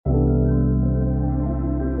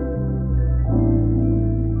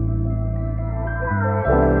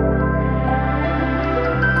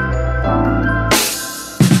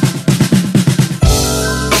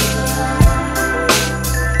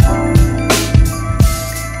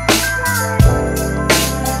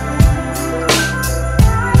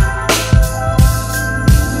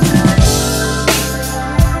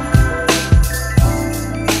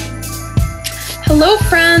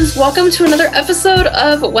Welcome to another episode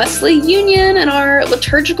of Wesley Union and our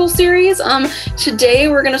liturgical series. Today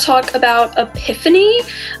we're going to talk about Epiphany,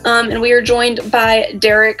 and we are joined by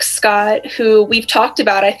Derek Scott, who we've talked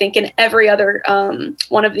about, I think, in every other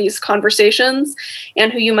one of these conversations,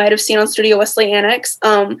 and who you might have seen on Studio Wesley Annex.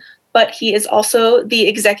 But he is also the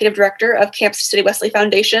executive director of Campus City Wesley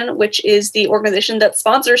Foundation, which is the organization that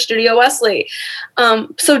sponsors Studio Wesley.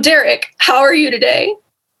 So Derek, how are you today?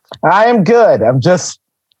 I am good. I'm just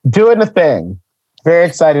doing the thing. Very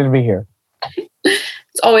excited to be here.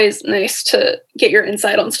 It's always nice to get your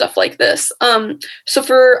insight on stuff like this. So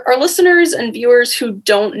for our listeners and viewers who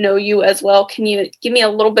don't know you as well, can you give me a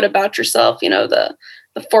little bit about yourself? You know, the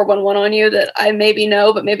 411 on you that I maybe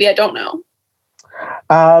know, but maybe I don't know.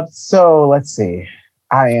 So let's see.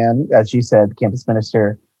 I am, as you said, campus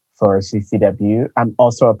minister for CCW. I'm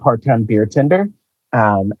also a part-time beer tender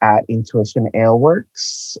at Intuition Ale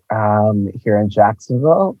Works here in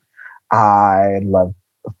Jacksonville. I love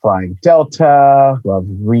flying Delta, love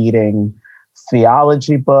reading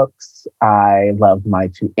theology books. I love my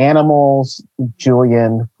two animals,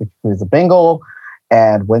 Julian, who is a Bengal,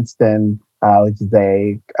 and Winston, which is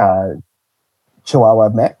a Chihuahua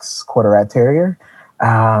mix, Quarter Rat Terrier.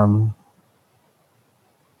 What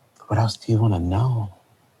else do you want to know?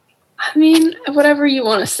 I mean, whatever you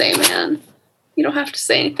want to say, man. You don't have to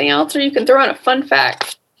say anything else, or you can throw in a fun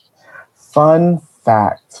fact. Fun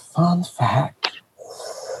fact.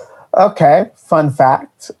 Okay, fun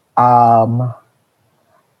fact.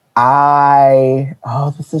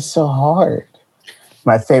 This is so hard.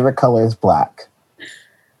 My favorite color is black.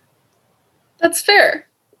 That's fair.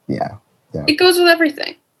 Yeah. It goes with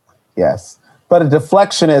everything. Yes. But a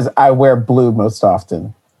deflection is I wear blue most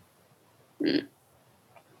often.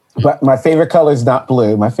 But my favorite color is not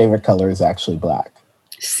blue. My favorite color is actually black.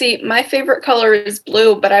 See, my favorite color is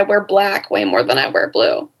blue, but I wear black way more than I wear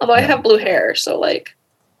blue. Although I have blue hair, so like.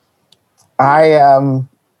 I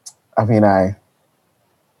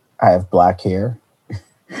have black hair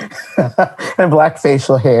and black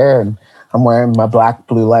facial hair, and I'm wearing my black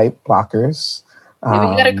blue light blockers. Maybe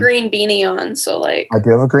you got a green beanie on, so like. I do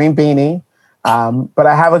have a green beanie. But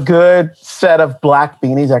I have a good set of black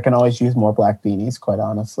beanies. I can always use more black beanies, quite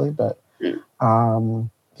honestly. But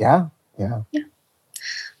yeah.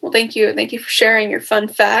 Well, thank you. Thank you for sharing your fun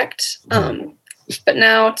fact. But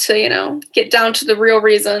now to, get down to the real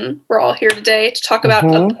reason we're all here today to talk about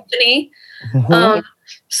Epiphany.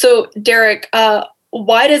 So Derek,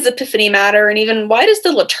 why does Epiphany matter? And even why does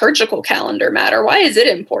the liturgical calendar matter? Why is it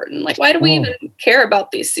important? Like, why do we even care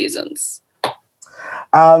about these seasons?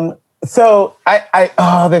 So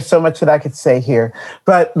there's so much that I could say here,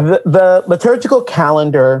 but the liturgical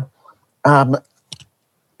calendar,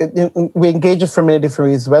 we engage it for many different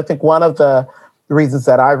reasons. But I think one of the reasons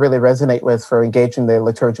that I really resonate with for engaging the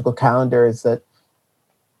liturgical calendar is that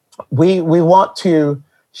we want to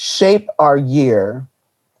shape our year,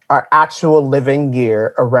 our actual living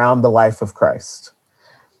year, around the life of Christ.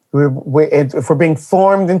 If we're being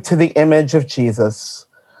formed into the image of Jesus,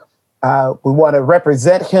 we want to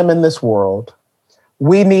represent him in this world.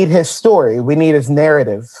 We need his story. We need his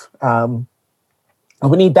narrative.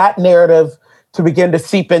 We need that narrative to begin to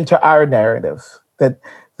seep into our narrative.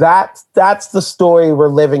 That's the story we're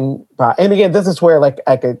living by. And again, this is where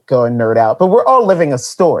I could go and nerd out, but we're all living a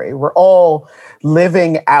story. We're all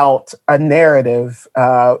living out a narrative,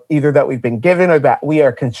 either that we've been given or that we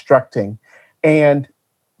are constructing. And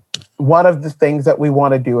one of the things that we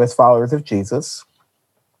want to do as followers of Jesus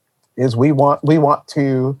is we want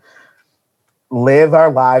to live our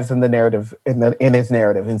lives in the narrative, in his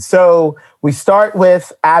narrative. And so we start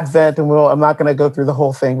with Advent, and I'm not going to go through the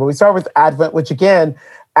whole thing, but we start with Advent, which again,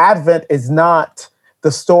 Advent is not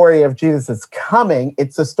the story of Jesus' coming.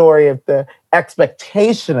 It's the story of the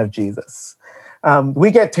expectation of Jesus. We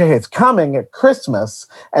get to his coming at Christmas,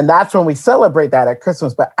 and that's when we celebrate that at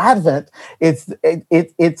Christmas. But Advent, it's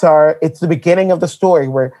the beginning of the story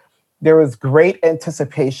where there was great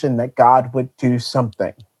anticipation that God would do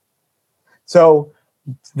something. So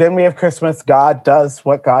then we have Christmas. God does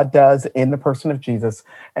what God does in the person of Jesus.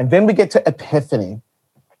 And then we get to Epiphany.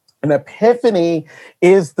 And Epiphany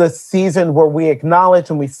is the season where we acknowledge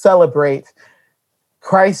and we celebrate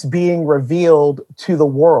Christ being revealed to the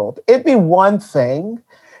world. It'd be one thing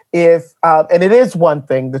if, and it is one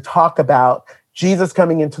thing to talk about Jesus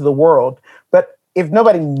coming into the world, but if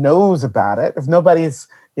nobody knows about it, if nobody's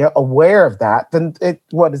aware of that, then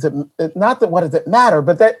what does it matter?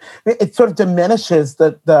 But that it sort of diminishes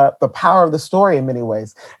the power of the story in many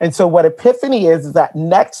ways. And so what Epiphany is that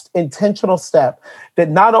next intentional step that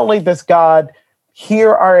not only does God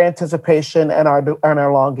hear our anticipation and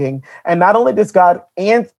our longing. And not only does God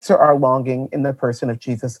answer our longing in the person of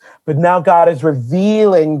Jesus, but now God is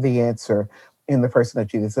revealing the answer in the person of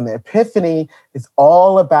Jesus. And the epiphany is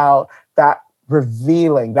all about that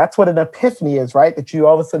revealing. That's what an epiphany is, right? That you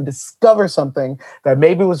all of a sudden discover something that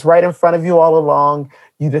maybe was right in front of you all along.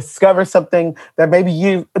 You discover something that maybe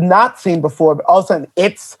you've not seen before, but all of a sudden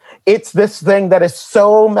it's this thing that is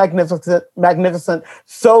so magnificent,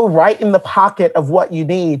 so right in the pocket of what you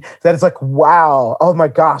need that it's like, wow, oh my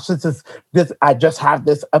gosh, I just have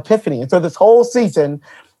this epiphany. And so this whole season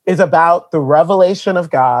is about the revelation of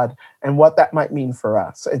God and what that might mean for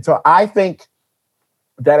us. And so I think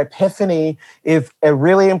that Epiphany is a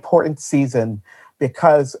really important season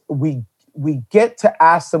because we get to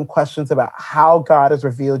ask some questions about how God has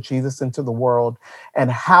revealed Jesus into the world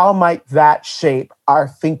and how might that shape our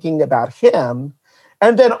thinking about him.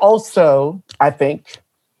 And then also, I think,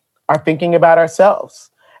 our thinking about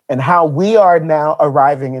ourselves and how we are now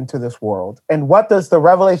arriving into this world. And what does the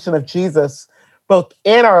revelation of Jesus, both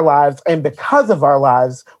in our lives and because of our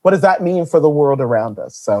lives, what does that mean for the world around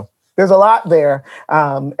us? So there's a lot there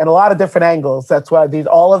and a lot of different angles. That's why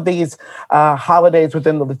all of these holidays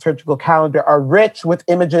within the liturgical calendar are rich with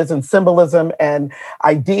images and symbolism and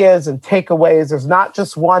ideas and takeaways. There's not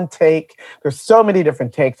just one take. There's so many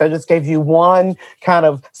different takes. I just gave you one kind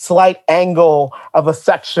of slight angle of a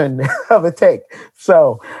section of a take.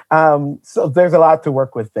 So there's a lot to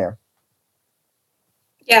work with there.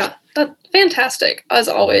 Yeah, that's fantastic, as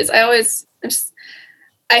always.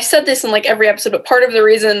 I said this in like every episode, but part of the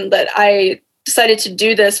reason that I decided to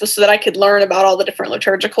do this was so that I could learn about all the different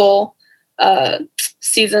liturgical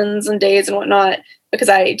seasons and days and whatnot, because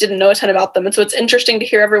I didn't know a ton about them. And so it's interesting to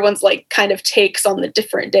hear everyone's like kind of takes on the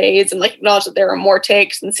different days and like acknowledge that there are more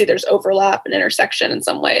takes and see there's overlap and intersection in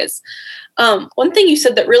some ways. One thing you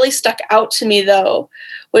said that really stuck out to me, though,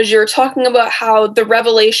 was you were talking about how the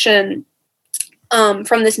revelation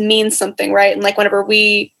from this means something, right? And like whenever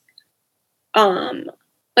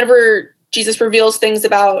Jesus reveals things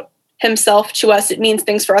about himself to us, it means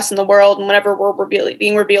things for us in the world. And whenever we're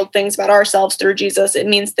being revealed things about ourselves through Jesus, it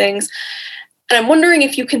means things. And I'm wondering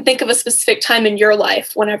if you can think of a specific time in your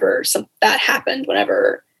life whenever that happened,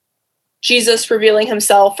 whenever Jesus revealing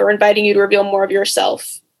himself or inviting you to reveal more of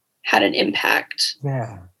yourself had an impact.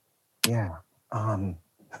 Yeah.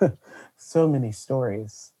 So many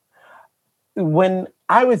stories. When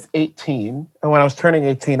I was 18, and when I was turning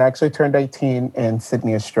 18, I actually turned 18 in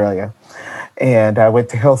Sydney, Australia. And I went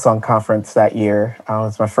to Hillsong Conference that year. It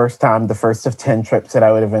was my first time, the first of 10 trips that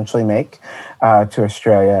I would eventually make to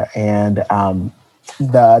Australia. And on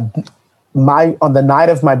the night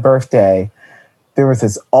of my birthday, there was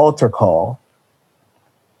this altar call.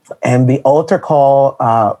 And the altar call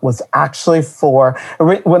was actually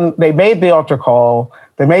when they made the altar call,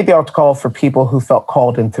 for people who felt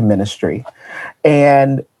called into ministry.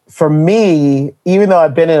 And for me, even though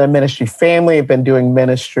I've been in a ministry family, I've been doing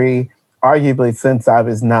ministry arguably since I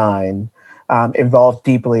was 9, involved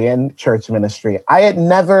deeply in church ministry, I had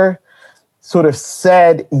never sort of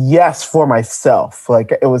said yes for myself.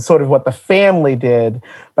 Like it was sort of what the family did,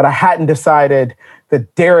 but I hadn't decided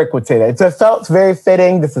that Derek would say that. So it felt very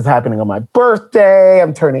fitting. This is happening on my birthday.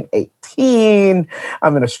 I'm turning 18.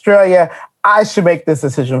 I'm in Australia. I should make this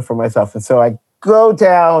decision for myself. And so I go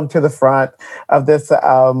down to the front of this,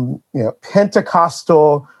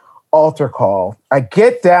 Pentecostal altar call. I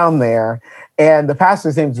get down there, and the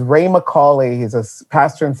pastor's name is Ray McCauley. He's a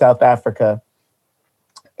pastor in South Africa.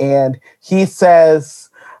 And he says,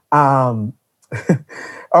 all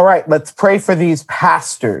right, let's pray for these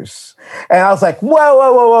pastors. And I was like,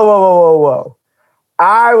 whoa.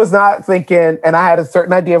 I was not thinking, and I had a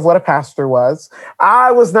certain idea of what a pastor was.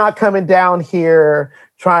 I was not coming down here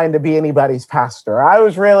trying to be anybody's pastor. I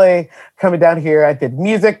was really coming down here. I did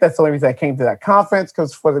music. That's the only reason I came to that conference,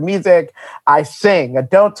 because for the music, I sing. I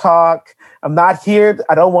don't talk. I'm not here.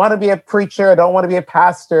 I don't want to be a preacher. I don't want to be a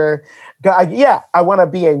pastor. I want to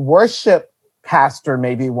be a worship pastor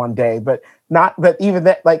maybe one day, but even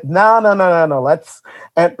that, like, no.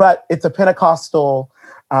 But it's a Pentecostal,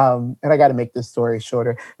 and I got to make this story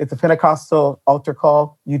shorter. It's a Pentecostal altar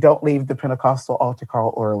call. You don't leave the Pentecostal altar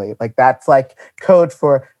call early. Like that's like code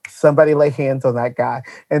for somebody lay hands on that guy.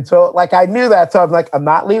 And so like I knew that. So I'm like, I'm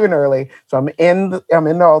not leaving early. So I'm in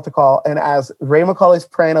the altar call. And as Ray McCauley's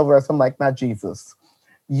praying over us, I'm like, now Jesus,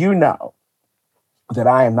 you know that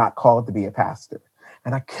I am not called to be a pastor.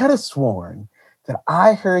 And I could have sworn that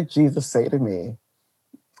I heard Jesus say to me,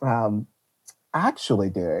 actually,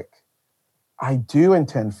 Derek, I do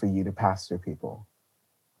intend for you to pastor people.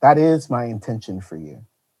 That is my intention for you.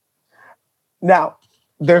 Now,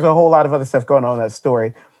 there's a whole lot of other stuff going on in that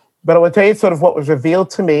story. But I will tell you sort of what was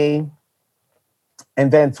revealed to me,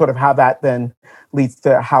 and then sort of how that then leads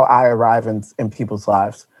to how I arrive in people's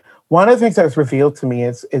lives. One of the things that was revealed to me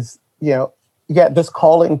is this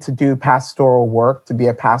calling to do pastoral work, to be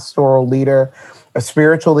a pastoral leader, a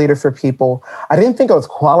spiritual leader for people. I didn't think I was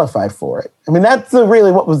qualified for it. I mean, that's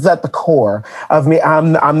really what was at the core of me.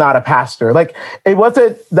 I'm not a pastor. Like, it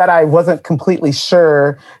wasn't that I wasn't completely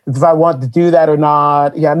sure if I wanted to do that or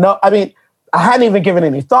not. Yeah, no, I mean, I hadn't even given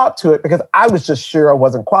any thought to it because I was just sure I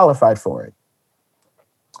wasn't qualified for it.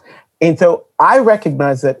 And so I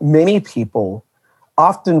recognize that many people,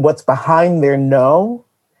 often what's behind their no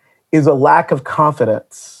is a lack of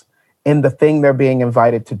confidence in the thing they're being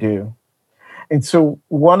invited to do. And so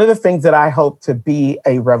one of the things that I hope to be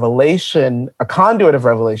a revelation, a conduit of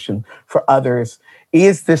revelation for others,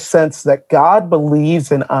 is this sense that God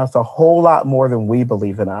believes in us a whole lot more than we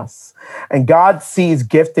believe in us. And God sees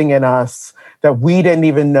gifting in us that we didn't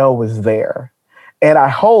even know was there. And I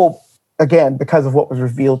hope, again, because of what was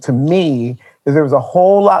revealed to me, that there was a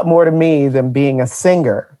whole lot more to me than being a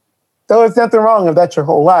singer. So there's nothing wrong if that's your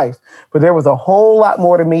whole life, but there was a whole lot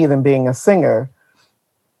more to me than being a singer.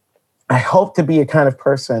 I hope to be a kind of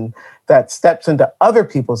person that steps into other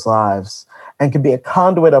people's lives and can be a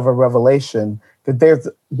conduit of a revelation that there's,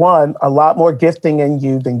 one, a lot more gifting in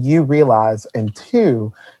you than you realize, and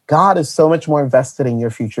two, God is so much more invested in your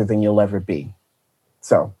future than you'll ever be.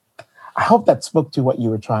 So I hope that spoke to what you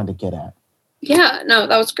were trying to get at. Yeah, no,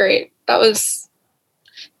 that was great. That was,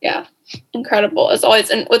 incredible as always.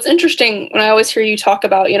 And what's interesting when I always hear you talk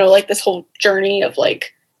about, like this whole journey of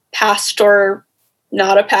like pastor,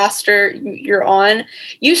 not a pastor you're on,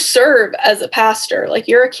 you serve as a pastor, like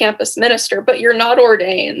you're a campus minister, but you're not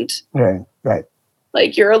ordained. Right.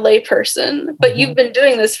 Like you're a lay person, but you've been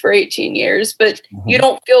doing this for 18 years, but you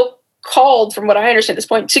don't feel called, from what I understand at this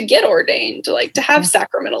point, to get ordained, like to have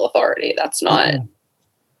sacramental authority. That's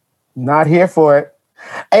not here for it.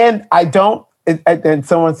 And I don't, and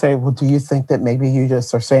someone say, well, do you think that maybe you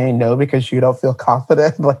just are saying no because you don't feel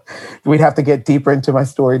confident? Like, we'd have to get deeper into my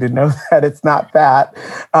story to know that it's not that.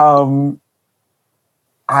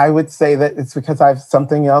 I would say that it's because I've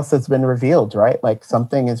something else that's been revealed, right? Like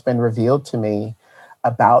something has been revealed to me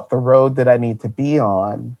about the road that I need to be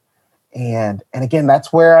on. And again,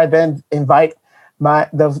 that's where I then invite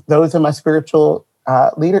those in my spiritual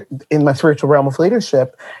in my spiritual realm of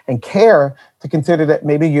leadership and care to consider that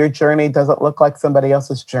maybe your journey doesn't look like somebody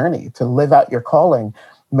else's journey. To live out your calling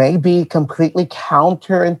may be completely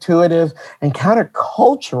counterintuitive and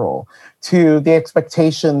countercultural to the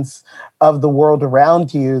expectations of the world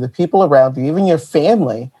around you, the people around you, even your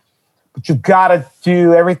family. But you've got to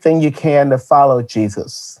do everything you can to follow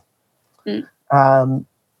Jesus. Even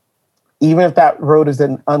if that road is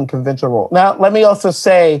an unconventional road. Now, let me also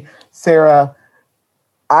say, Sarah,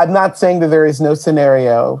 I'm not saying that there is no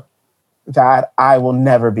scenario that I will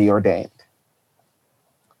never be ordained.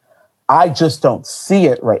 I just don't see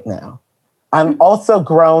it right now. I'm also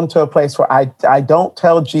grown to a place where I don't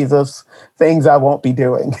tell Jesus things I won't be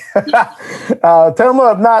doing. Tell him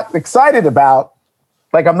what I'm not excited about.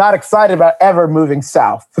 Like, I'm not excited about ever moving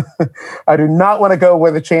south. I do not want to go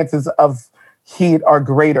where the chances of heat are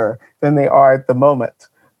greater than they are at the moment.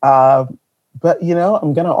 But,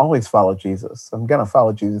 I'm going to always follow Jesus. I'm going to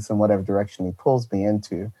follow Jesus in whatever direction he pulls me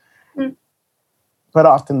into. But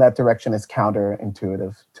often that direction is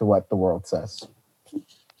counterintuitive to what the world says.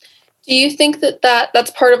 Do you think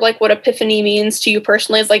that's part of like what Epiphany means to you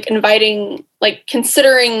personally, is like inviting, like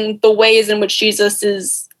considering the ways in which Jesus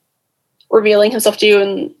is revealing himself to you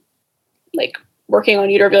and like working on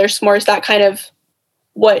you to reveal yourself more? Is that kind of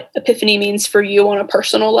what Epiphany means for you on a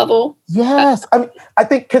personal level? Yes. I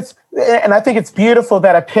think it's beautiful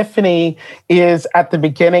that Epiphany is at the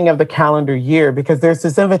beginning of the calendar year, because there's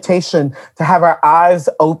this invitation to have our eyes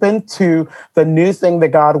open to the new thing that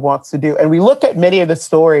God wants to do. And we look at many of the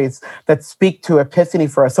stories that speak to Epiphany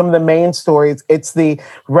for us. Some of the main stories, it's the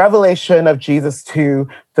revelation of Jesus to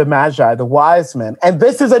the Magi, the wise men. And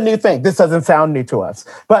this is a new thing. This doesn't sound new to us,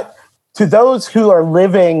 but to those who are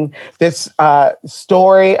living this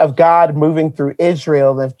story of God moving through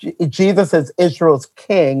Israel, if Jesus is Israel's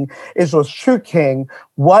king, Israel's true king,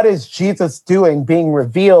 what is Jesus doing being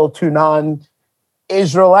revealed to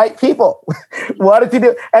non-Israelite people? What did he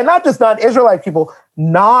do? And not just non-Israelite people,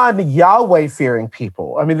 non-Yahweh fearing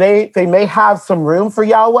people. I mean, they may have some room for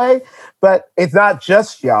Yahweh, but it's not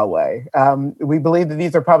just Yahweh. We believe that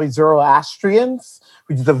these are probably Zoroastrians,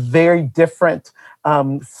 which is a very different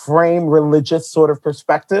frame religious sort of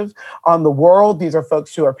perspective on the world. These are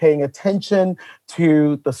folks who are paying attention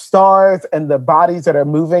to the stars and the bodies that are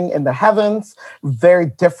moving in the heavens. Very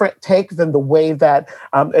different take than the way that,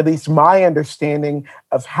 at least my understanding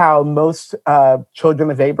of how most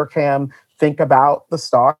children of Abraham think about the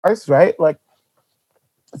stars, right? Like,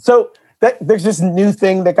 so there's this new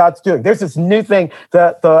thing that God's doing. There's this new thing,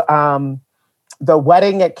 the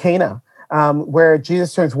wedding at Cana, where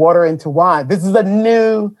Jesus turns water into wine. This is a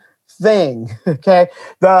new thing, okay?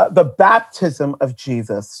 The baptism of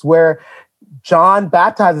Jesus, where John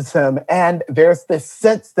baptizes him, and there's this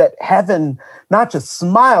sense that heaven not just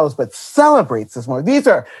smiles, but celebrates this more. These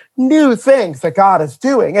are new things that God is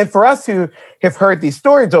doing. And for us who have heard these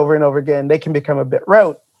stories over and over again, they can become a bit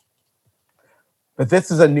rote. But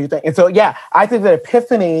this is a new thing. And so, yeah, I think that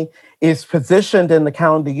Epiphany is positioned in the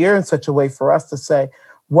calendar year in such a way for us to say,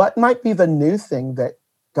 what might be the new thing that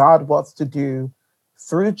God wants to do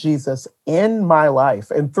through Jesus in my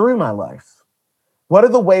life and through my life? What are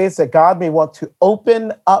the ways that God may want to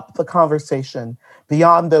open up the conversation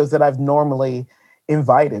beyond those that I've normally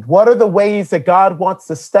invited? What are the ways that God wants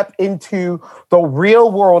to step into the real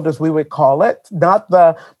world, as we would call it, not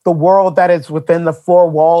the world that is within the four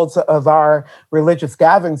walls of our religious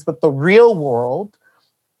gatherings, but the real world?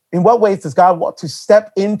 In what ways does God want to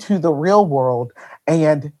step into the real world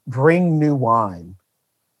and bring new wine?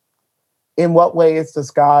 In what ways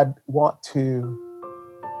does God want to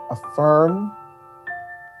affirm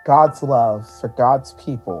God's love for God's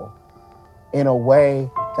people in a way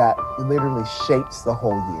that literally shapes the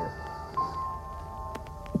whole year?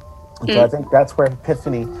 And so I think that's where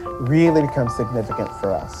Epiphany really becomes significant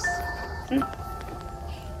for us.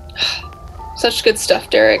 Such good stuff,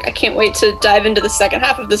 Derek. I can't wait to dive into the second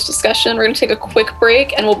half of this discussion. We're going to take a quick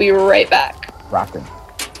break, and we'll be right back. Rockin'.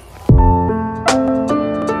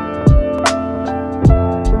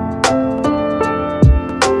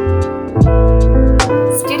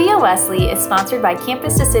 Studio Wesley is sponsored by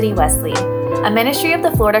Campus to City Wesley, a ministry of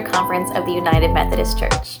the Florida Conference of the United Methodist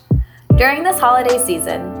Church. During this holiday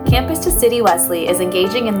season, Campus to City Wesley is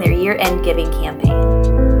engaging in their year-end giving campaign.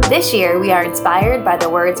 This year, we are inspired by the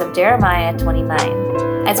words of Jeremiah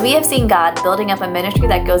 29, as we have seen God building up a ministry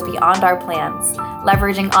that goes beyond our plans,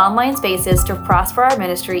 leveraging online spaces to prosper our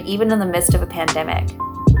ministry even in the midst of a pandemic.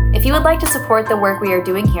 If you would like to support the work we are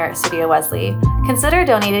doing here at Studio Wesley, consider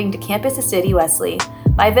donating to Campus to City Wesley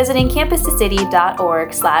by visiting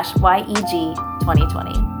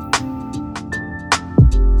campustocity.org/YEG2020.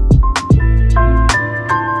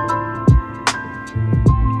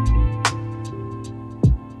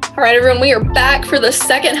 All right, everyone, we are back for the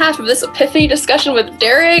second half of this Epiphany discussion with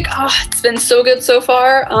Derek. It's been so good so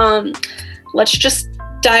far. Let's just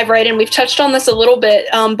dive right in. We've touched on this a little bit,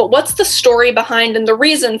 but what's the story behind and the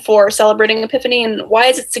reason for celebrating Epiphany, and why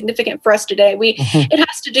is it significant for us today? It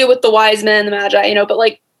has to do with the wise men, the Magi, but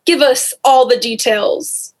like, give us all the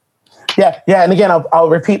details. Yeah. And again, I'll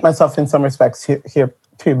repeat myself in some respects here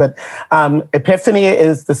too, but Epiphany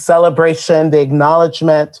is the celebration, the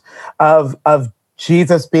acknowledgement of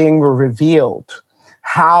Jesus being revealed.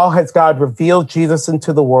 How has God revealed Jesus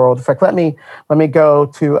into the world? In fact, let me go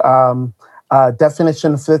to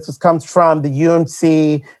definition. This comes from the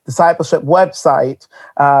UMC discipleship website,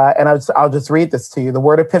 and I'll just read this to you. The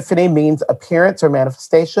word epiphany means appearance or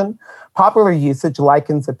manifestation. Popular usage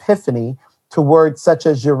likens epiphany to words such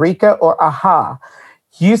as eureka or aha.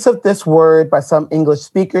 Use of this word by some English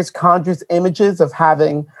speakers conjures images of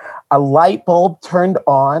having a light bulb turned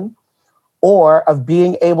on, or of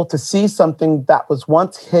being able to see something that was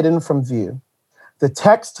once hidden from view. The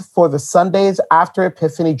text for the Sundays after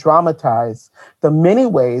Epiphany dramatize the many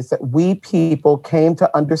ways that we people came to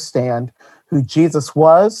understand who Jesus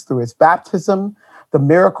was through his baptism, the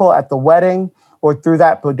miracle at the wedding, or through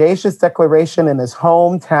that bodacious declaration in his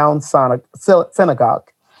hometown synagogue.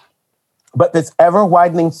 But this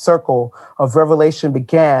ever-widening circle of revelation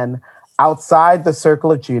began outside the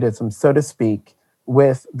circle of Judaism, so to speak,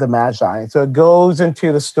 with the Magi. So it goes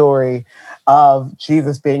into the story of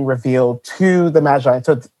Jesus being revealed to the Magi.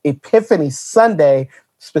 So Epiphany Sunday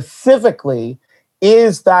specifically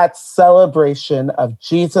is that celebration of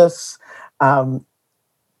Jesus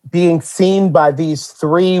being seen by these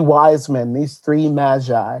three wise men, these three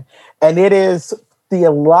Magi. And it is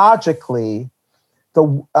theologically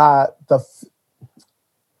the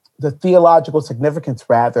theological significance,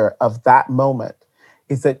 rather, of that moment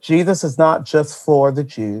is that Jesus is not just for the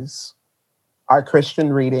Jews, our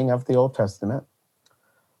Christian reading of the Old Testament,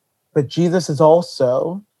 but Jesus is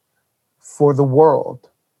also for the world.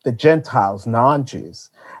 the Gentiles, non-Jews.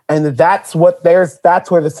 And that's where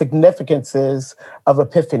the significance is of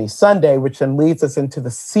Epiphany Sunday, which then leads us into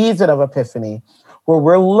the season of Epiphany, where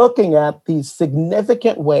we're looking at these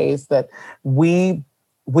significant ways that we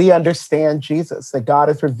understand Jesus, that God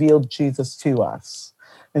has revealed Jesus to us.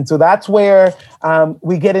 And so that's where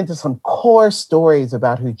we get into some core stories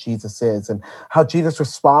about who Jesus is and how Jesus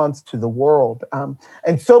responds to the world.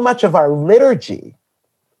 And so much of our liturgy,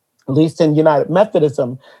 at least in United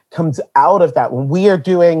Methodism, comes out of that. When we are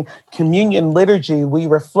doing communion liturgy, we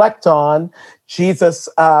reflect on Jesus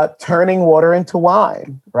turning water into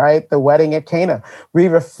wine, right? The wedding at Cana. We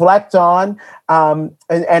reflect on,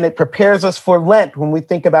 and it prepares us for Lent when we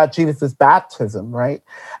think about Jesus's baptism, right?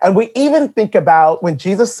 And we even think about when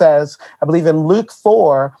Jesus says, I believe in Luke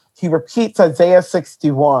 4, he repeats Isaiah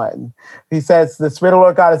 61. He says, the Spirit of the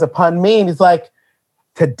Lord God is upon me. And he's like,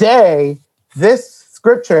 today, this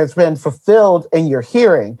scripture has been fulfilled in your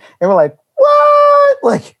hearing. And we're like, what?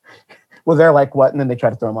 Like, well, they're like, what? And then they try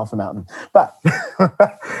to throw him off the mountain. But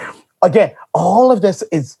again, all of this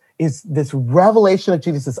is this revelation of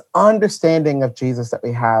Jesus, this understanding of Jesus that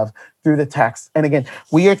we have through the text. And again,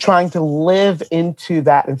 we are trying to live into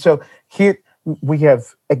that. And so here we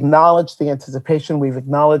have acknowledged the anticipation, we've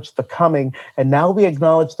acknowledged the coming, and now we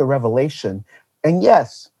acknowledge the revelation. And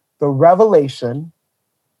yes, the revelation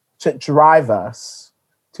should drive us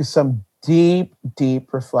to some deep,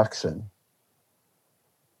 deep reflection.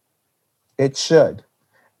 It should.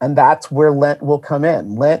 And that's where Lent will come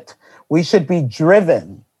in. Lent, we should be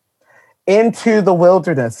driven into the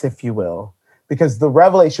wilderness, if you will, because the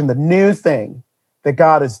revelation, the new thing that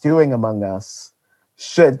God is doing among us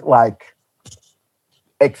should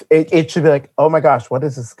it should be like, oh my gosh, what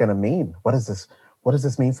is this going to mean? What does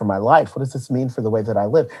this mean for my life? What does this mean for the way that I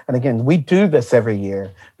live? And again, we do this every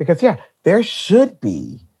year because, there should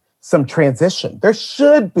be some transition. There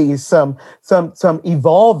should be some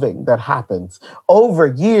evolving that happens over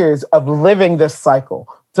years of living this cycle.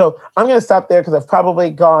 So I'm going to stop there because I've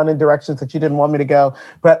probably gone in directions that you didn't want me to go.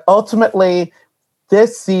 But ultimately,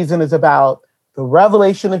 this season is about the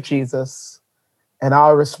revelation of Jesus and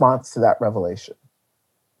our response to that revelation.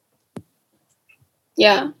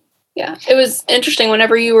 Yeah. It was interesting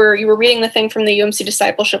whenever you were reading the thing from the UMC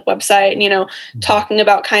discipleship website and, talking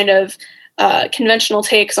about kind of conventional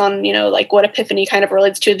takes on, like what Epiphany kind of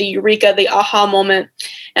relates to, the eureka, the aha moment.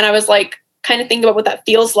 And I was like, kind of thinking about what that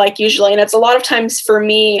feels like usually. And it's a lot of times for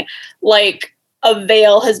me, like a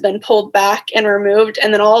veil has been pulled back and removed.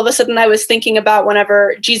 And then all of a sudden I was thinking about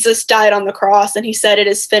whenever Jesus died on the cross and he said, it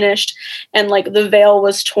is finished. And like the veil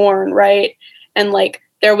was torn, right? And like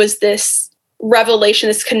there was this revelation,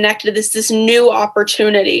 this connected, this new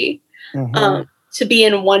opportunity to be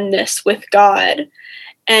in oneness with God.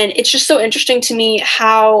 And it's just so interesting to me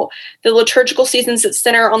how the liturgical seasons that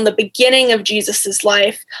center on the beginning of Jesus's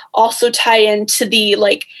life also tie into the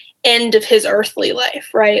like end of his earthly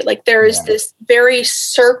life, right? Like there is this very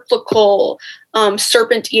cyclical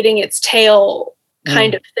serpent eating its tail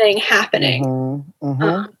kind of thing happening.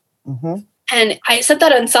 And I said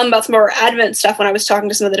that about some of our Advent stuff when I was talking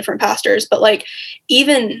to some of the different pastors, but like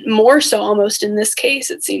even more so almost in this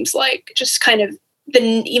case, it seems like just kind of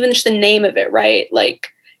even just the name of it, right?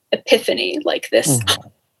 Like Epiphany, like this,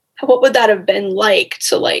 what would that have been like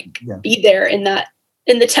to be there in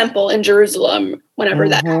the temple in Jerusalem whenever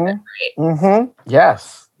that happened, right?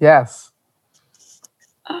 Yes.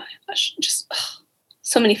 Oh gosh, just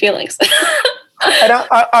so many feelings. And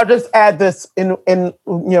I'll just add this in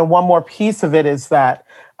one more piece of it is that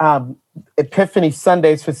Epiphany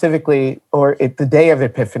Sunday specifically, or the day of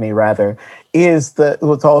Epiphany rather, is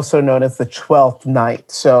what's also known as the 12th night.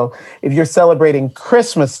 So if you're celebrating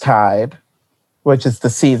Christmastide, which is the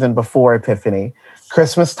season before Epiphany,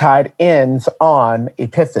 Christmastide ends on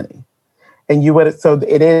Epiphany. And so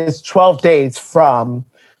it is 12 days from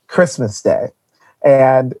Christmas Day.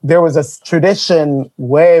 And there was a tradition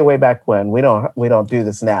way, way back when, we don't do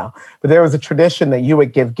this now, but there was a tradition that you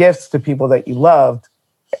would give gifts to people that you loved,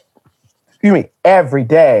 every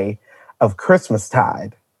day of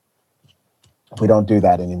Christmastide. We don't do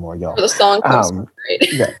that anymore, y'all. The song comes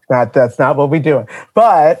great. That's not what we do.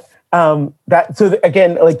 But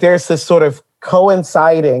again, like there's this sort of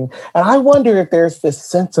coinciding, and I wonder if there's this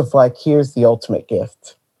sense of like, here's the ultimate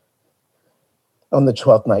gift. On the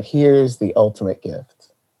 12th night, here's the ultimate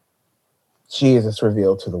gift. Jesus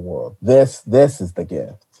revealed to the world. This is the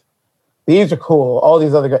gift. These are cool, all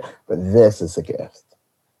these other gifts, but this is the gift.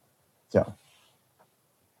 So.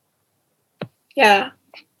 Yeah.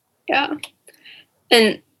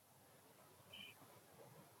 And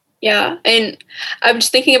Yeah. And I'm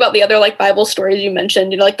just thinking about the other like Bible stories you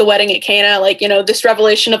mentioned, like the wedding at Cana, like, this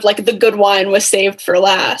revelation of like the good wine was saved for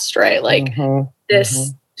last, right? Like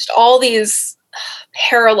just all these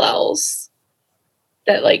parallels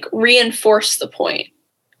that like reinforce the point.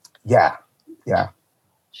 Yeah. Yeah.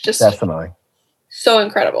 Just definitely. So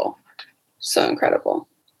incredible. So incredible.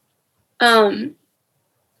 I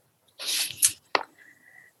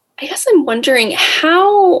guess I'm wondering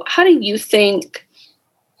how do you think,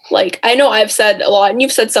 like, I know I've said a lot and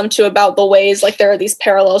you've said some too about the ways like there are these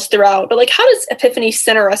parallels throughout, but like how does Epiphany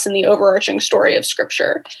center us in the overarching story of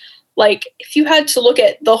Scripture? Like if you had to look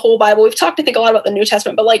at the whole Bible, we've talked, I think, a lot about the New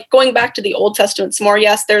Testament, but like going back to the Old Testament some more,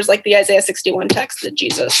 yes, there's like the Isaiah 61 text that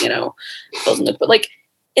Jesus, fills in, but like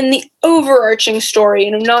in the overarching story,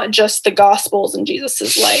 not just the Gospels and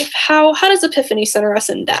Jesus's life, how does Epiphany center us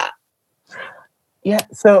in that? Yeah,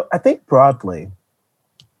 so I think broadly,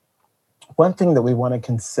 one thing that we want to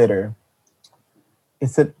consider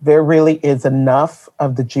is that there really is enough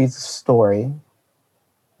of the Jesus story,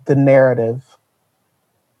 the narrative,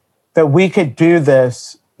 that we could do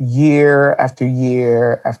this year after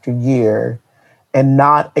year after year and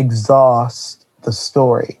not exhaust the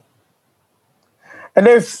story. And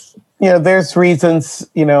there's reasons,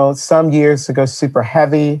 some years to go super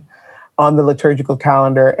heavy on the liturgical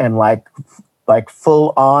calendar and like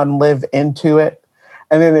full on live into it.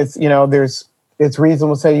 And then it's reason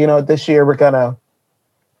we'll say, this year we're gonna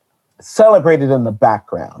celebrate it in the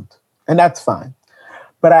background. And that's fine.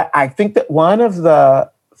 But I think that one of the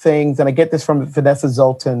things, and I get this from Vanessa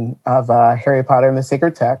Zoltan of Harry Potter and the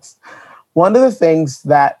Sacred Text, one of the things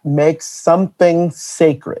that makes something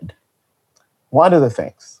sacred, one of the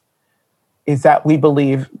things, is that we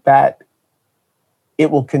believe that it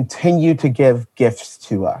will continue to give gifts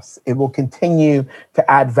to us. It will continue to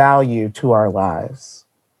add value to our lives.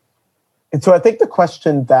 And so I think the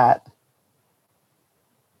question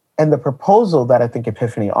and the proposal that I think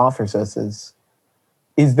Epiphany offers us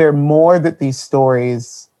is there more that these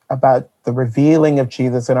stories about the revealing of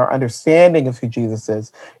Jesus and our understanding of who Jesus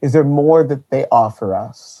is there more that they offer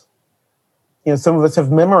us? Some of us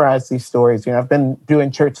have memorized these stories. I've been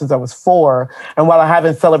doing church since I was 4. And while I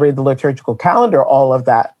haven't celebrated the liturgical calendar all of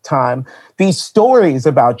that time, these stories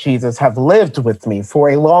about Jesus have lived with me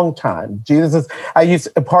for a long time. I used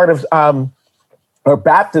a part of our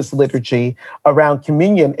Baptist liturgy around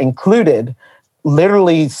communion included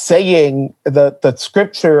literally saying the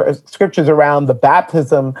scriptures around the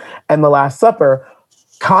baptism and the Last Supper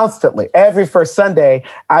constantly. Every first Sunday,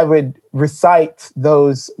 I would recite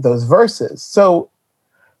those verses. So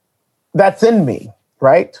that's in me,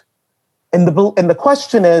 right? And the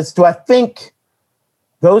question is, do I think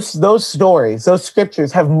those stories, those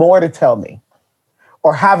scriptures have more to tell me?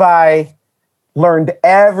 Or have I learned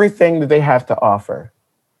everything that they have to offer?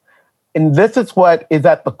 And this is what is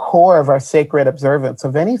at the core of our sacred observance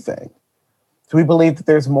of anything. So we believe that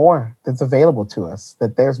there's more that's available to us,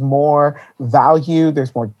 that there's more value,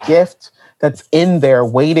 there's more gift that's in there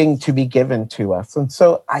waiting to be given to us. And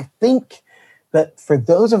so I think that for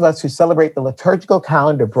those of us who celebrate the liturgical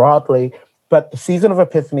calendar broadly, but the season of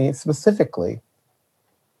Epiphany specifically,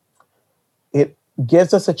 it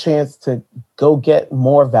gives us a chance to go get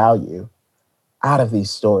more value out of these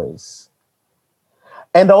stories.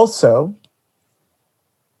 And also,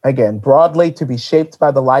 again, broadly, to be shaped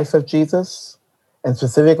by the life of Jesus, and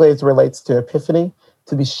specifically as it relates to Epiphany,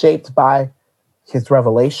 to be shaped by his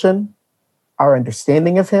revelation, our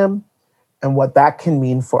understanding of him, and what that can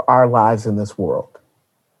mean for our lives in this world.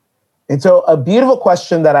 And so a beautiful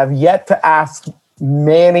question that I've yet to ask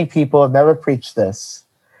many people, have never preached this,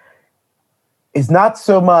 is not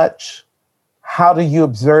so much how do you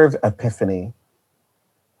observe Epiphany,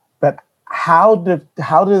 but how do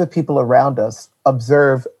the people around us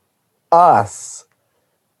observe us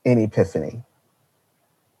in Epiphany?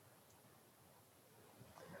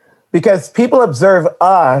 Because people observe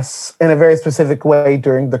us in a very specific way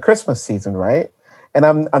during the Christmas season, right? And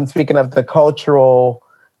I'm speaking of the cultural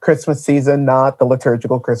Christmas season, not the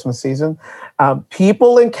liturgical Christmas season.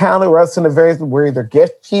 People encounter us we're either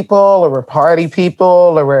gift people or we're party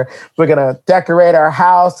people or we're gonna decorate our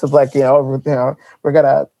house with we're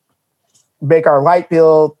gonna make our light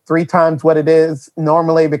bill 3 times what it is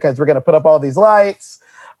normally because we're gonna put up all these lights.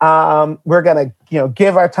 We're going to,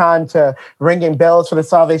 give our time to ringing bells for the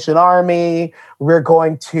Salvation Army.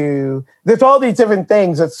 There's all these different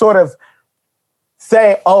things that sort of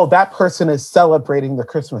say, oh, that person is celebrating the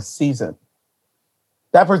Christmas season.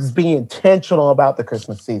 That person's being intentional about the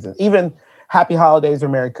Christmas season. Even Happy Holidays or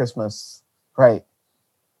Merry Christmas, right?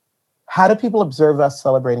 How do people observe us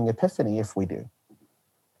celebrating Epiphany if we do?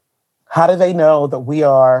 How do they know that we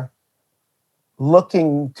are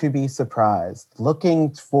looking to be surprised,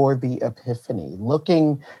 looking for the epiphany,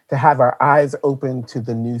 looking to have our eyes open to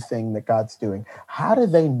the new thing that God's doing. How do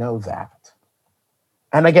they know that?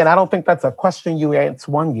 And again, I don't think that's a question you answer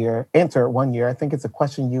one year. I think it's a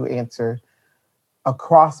question you answer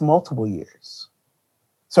across multiple years.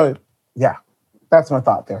 So yeah, that's my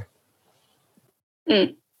thought there.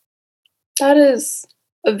 That is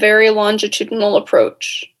a very longitudinal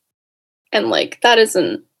approach. And like, that's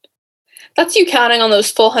you counting on those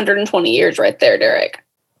full 120 years right there, Derek.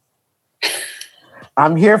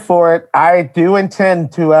 I'm here for it. I do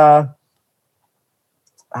intend to,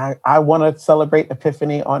 I want to celebrate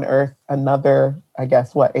Epiphany on Earth another,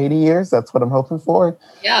 80 years? That's what I'm hoping for.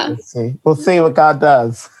 Yeah. We'll see what God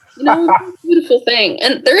does. It's a beautiful thing.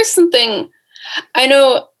 And there is something, I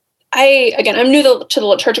know, I'm new to the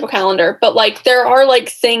liturgical calendar, but like, there are like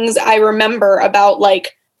things I remember about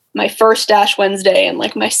like my first Ash Wednesday and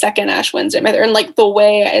like my second Ash Wednesday, and like the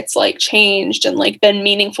way it's like changed and like been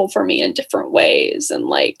meaningful for me in different ways. And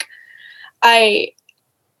like, and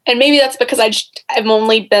maybe that's because I've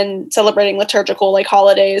only been celebrating liturgical like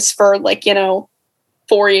holidays for like,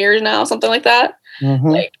 4 years now, something like that. Mm-hmm.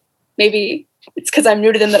 Like maybe it's because I'm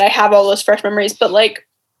new to them that I have all those fresh memories, but like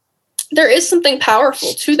there is something powerful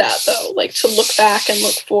to that though, like to look back and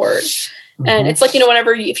look forward. Mm-hmm. And it's like,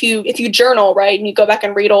 whenever if you journal, right, and you go back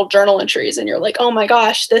and read old journal entries and you're like, oh my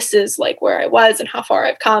gosh, this is like where I was and how far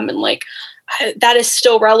I've come. And like, that is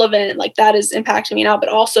still relevant. Like that is impacting me now, but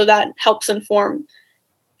also that helps inform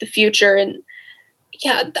the future. And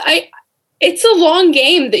yeah, it's a long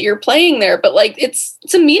game that you're playing there, but like it's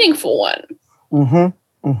a meaningful one.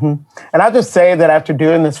 Mm-hmm. Mm-hmm. And I'll just say that after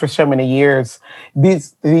doing this for so many years,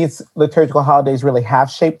 these liturgical holidays really have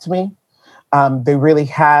shaped me. They really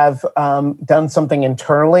have done something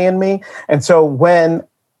internally in me. And so when,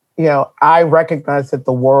 I recognize that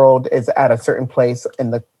the world is at a certain place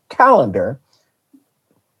in the calendar,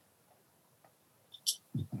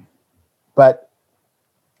 but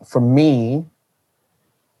for me,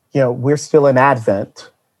 we're still in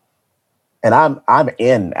Advent, and I'm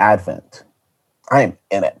in Advent. I am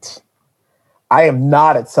in it. I am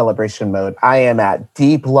not at celebration mode. I am at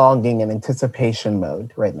deep longing and anticipation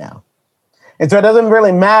mode right now. And so it doesn't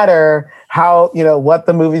really matter how, what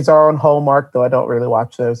the movies are on Hallmark, though I don't really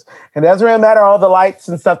watch those. And it doesn't really matter all the lights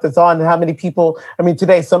and stuff that's on and how many people. I mean,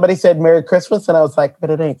 today somebody said Merry Christmas, and I was like, but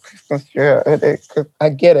it ain't Christmas. Yeah, I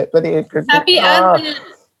get it, but it ain't Christmas. Happy Advent.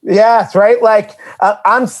 Yes, right? Like,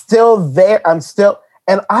 I'm still there.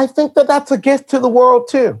 And I think that that's a gift to the world,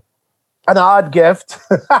 too. An odd gift.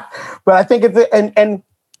 But I think and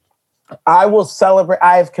I will celebrate.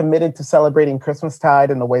 I have committed to celebrating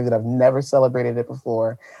Christmastide in a way that I've never celebrated it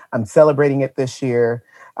before. I'm celebrating it this year.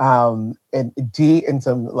 And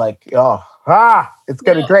some like, it's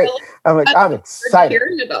going to be great. I'm excited.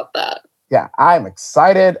 Hearing about that. Yeah, I'm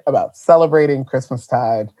excited about celebrating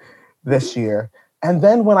Christmastide this year. And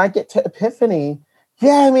then when I get to Epiphany,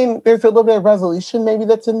 there's a little bit of resolution maybe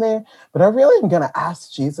that's in there, but I really am going to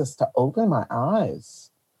ask Jesus to open my eyes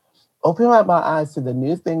to the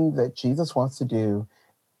new thing that Jesus wants to do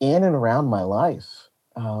in and around my life.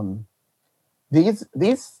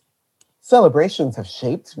 These celebrations have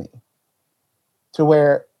shaped me to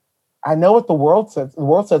where I know what the world says. The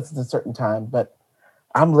world says it's a certain time, but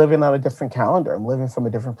I'm living on a different calendar. I'm living from a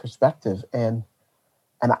different perspective. And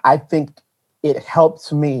I think it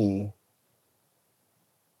helps me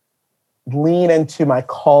lean into my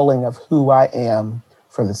calling of who I am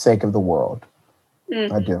for the sake of the world.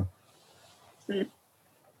 Mm-hmm. I do. Mm-hmm.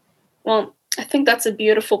 Well, I think that's a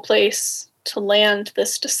beautiful place to land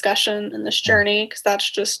this discussion and this journey, because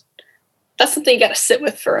that's something you got to sit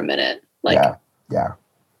with for a minute. Yeah.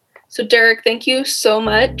 So Derek, thank you so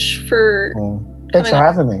much for thanks for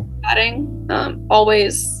having me. Chatting.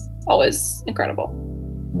 Always incredible.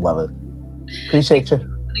 Love it. Appreciate you.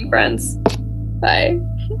 Friends. Bye.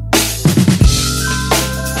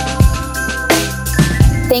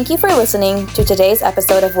 Thank you for listening to today's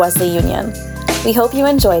episode of Wesley Union. We hope you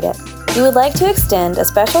enjoyed it. We would like to extend a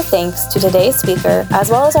special thanks to today's speaker, as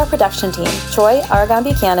well as our production team, Troy Argon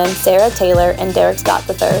Buchanan, Sarah Taylor, and Derek Scott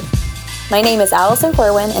III. My name is Allison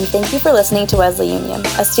Corwin, and thank you for listening to Wesley Union,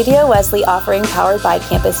 a Studio Wesley offering powered by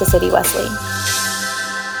Campus to City Wesley.